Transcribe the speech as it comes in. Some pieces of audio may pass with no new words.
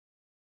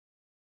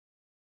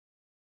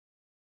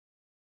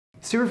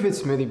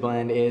Superfood Smoothie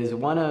Blend is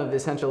one of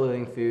Essential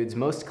Living Foods'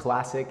 most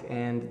classic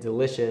and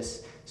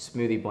delicious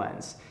smoothie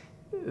blends.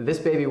 This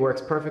baby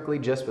works perfectly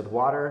just with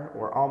water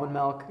or almond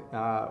milk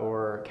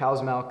or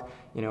cow's milk,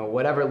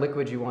 whatever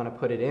liquid you want to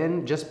put it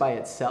in, just by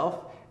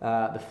itself.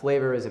 The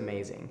flavor is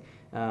amazing.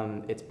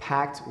 It's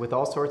packed with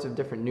all sorts of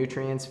different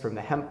nutrients, from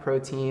the hemp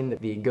protein,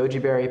 the goji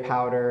berry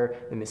powder,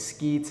 the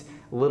mesquite,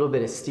 a little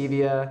bit of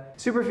stevia.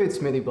 Superfood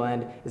Smoothie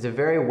Blend is a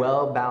very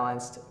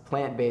well-balanced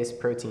plant-based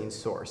protein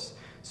source.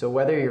 So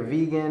whether you're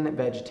vegan,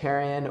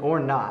 vegetarian, or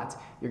not,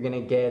 you're gonna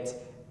get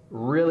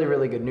really,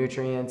 really good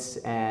nutrients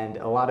and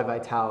a lot of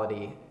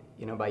vitality,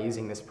 by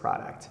using this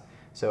product.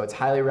 So it's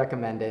highly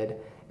recommended,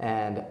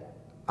 and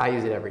I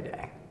use it every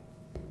day.